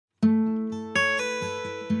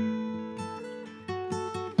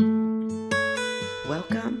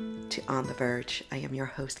Welcome to On the Verge. I am your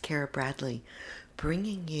host, Kara Bradley,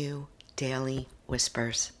 bringing you Daily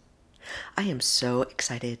Whispers. I am so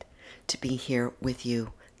excited to be here with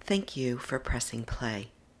you. Thank you for pressing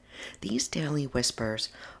play. These Daily Whispers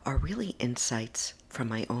are really insights from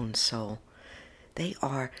my own soul. They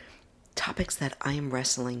are topics that I am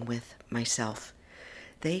wrestling with myself.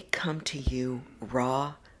 They come to you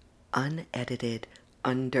raw, unedited,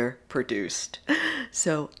 underproduced.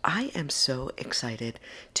 So I am so excited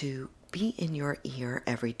to be in your ear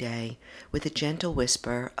every day with a gentle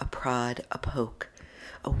whisper, a prod, a poke,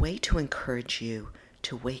 a way to encourage you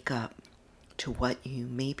to wake up to what you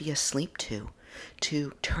may be asleep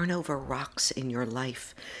to turn over rocks in your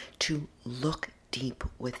life, to look deep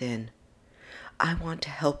within. I want to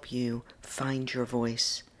help you find your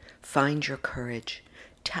voice, find your courage,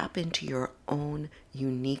 tap into your own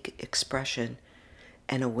unique expression,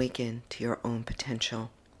 and awaken to your own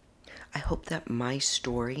potential. I hope that my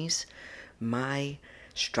stories, my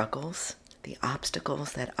struggles, the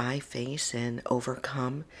obstacles that I face and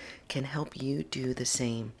overcome can help you do the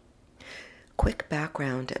same. Quick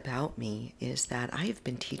background about me is that I have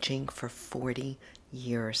been teaching for 40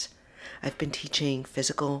 years. I've been teaching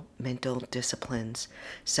physical, mental disciplines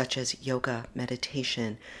such as yoga,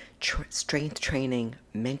 meditation, strength training,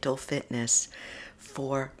 mental fitness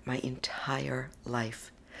for my entire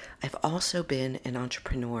life. I've also been an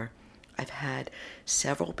entrepreneur. I've had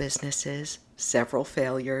several businesses, several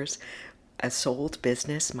failures, a sold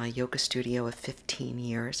business, my yoga studio of 15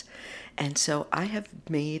 years. And so I have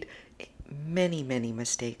made many, many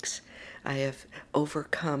mistakes. I have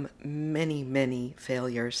overcome many, many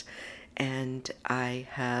failures, and I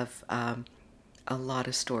have a lot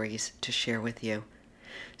of stories to share with you.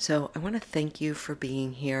 So I want to thank you for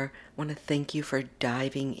being here. I want to thank you for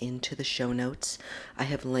diving into the show notes. I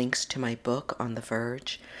have links to my book, On the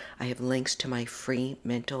Verge. I have links to my free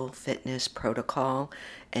mental fitness protocol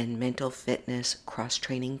and mental fitness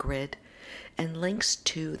cross-training grid, and links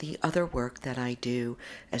to the other work that I do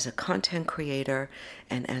as a content creator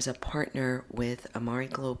and as a partner with Amari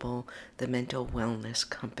Global, the mental wellness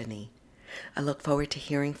company. I look forward to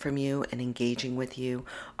hearing from you and engaging with you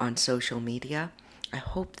on social media. I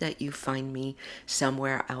hope that you find me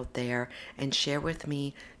somewhere out there and share with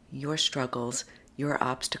me your struggles, your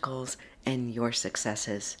obstacles, and your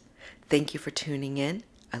successes. Thank you for tuning in.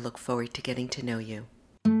 I look forward to getting to know you.